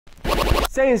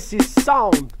Sensi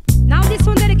sound. Now this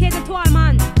one dedicated to all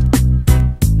man.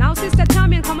 Now Sister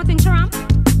Charmaine come out in tramp.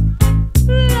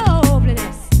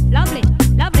 Loveliness, lovely,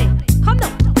 lovely. Come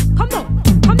down, come down,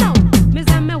 come down. Me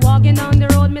say me walking down the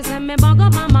road, me say me bug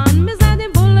up my man. Me say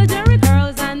them full of Jerry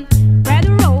curls and red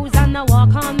rose, and I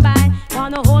walk on by.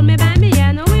 Wanna hold me by me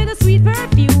hand with a sweet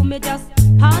perfume. Me just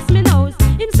pass me nose.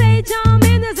 Him say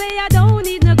Charmaine, I say I don't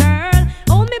need no girl.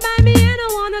 Hold me by me hand, I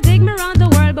wanna take me around the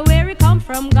world, but where it come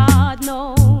from, God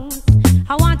knows.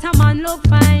 I want a man look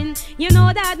fine, you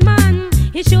know that man,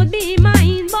 he should be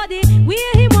mine. Body,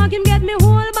 where he walk him get me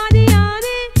whole body on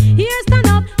it. Here stand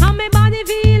up, and my body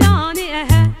feel on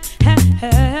it.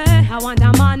 I want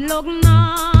a man look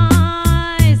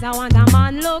nice, I want a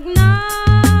man look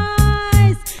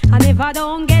nice. And if I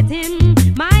don't get him,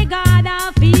 my God,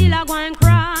 I feel I go and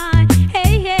cry.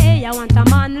 Hey, hey, I want a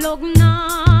man look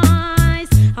nice,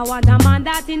 I want a man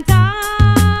that entice.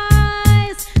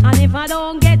 And if I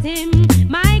don't get him,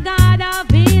 my God, I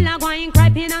feel I go and cry.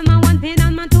 Pin on man, one pin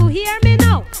on man, two, hear me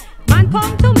now. Man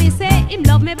come to me, say him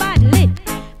love me badly.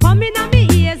 Come in on me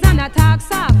ears and I talk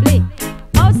softly.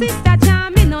 Oh, Sister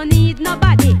Charmaine, no need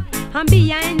nobody. And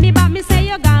behind me, but me say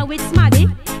you gone with Smaddy,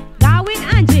 gone with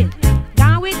Angie,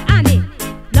 gone with Annie.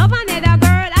 Love another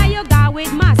girl, and you gone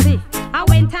with Massey. And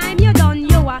when time you done,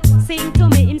 you sing to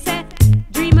me. Him say,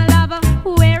 dream a lover,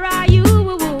 where are you?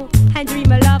 And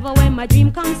dream a lover when my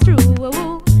dream comes true.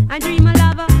 And dream a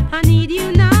lover, I need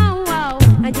you now.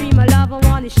 And dream a lover,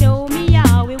 wanna show me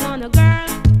how. We want a girl,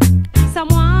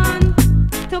 someone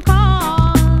to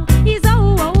call. He's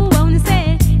wanna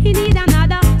say he need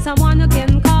another, someone who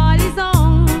can call his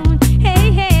own.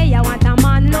 Hey, hey, I want a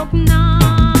man look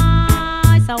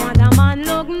nice, I want a man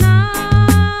look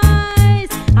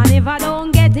nice. And if I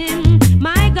don't get him,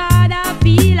 my God, I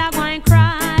feel I go and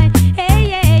cry. Hey,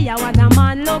 hey, I want a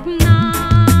man look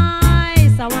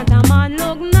nice, I want a man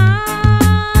look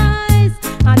nice.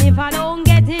 And if I don't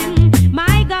get him,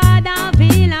 my God, I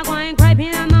feel I go and cry.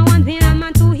 Pin on my one, pin on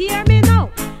my two, hear me now.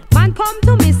 Man come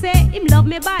to me, say him love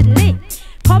me badly.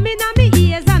 Come in on me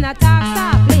ears and I talk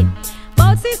softly.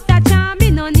 But Sister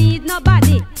Charmaine, no need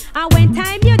nobody. And when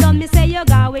time you done, me say you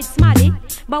go with Smaddy.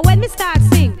 But when me start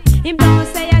sing, him don't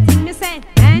say a thing, me say,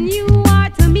 and you are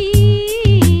to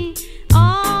me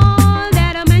all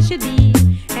that a man should be.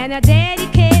 And I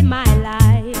dedicate my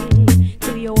life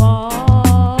to you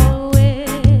always.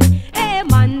 Hey,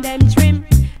 man, them trim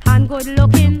and good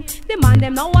looking. The man,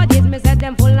 them nowadays, me say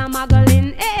them full of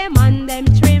muggling. Hey, man, them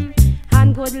trim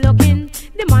and good looking.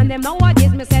 The man, them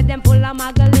nowadays, me say them full of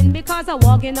muggling. Because I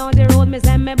walking on the road, me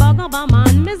say me bug up a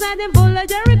man. Me say them full of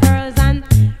Jerry curls and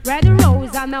red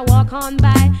rose, and I walk on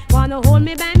by. Wanna hold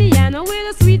me by me hand with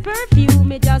a sweet perfume.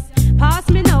 Me just pass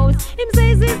me nose. Him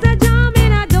say, Sister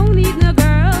Charmaine, I don't need no girl.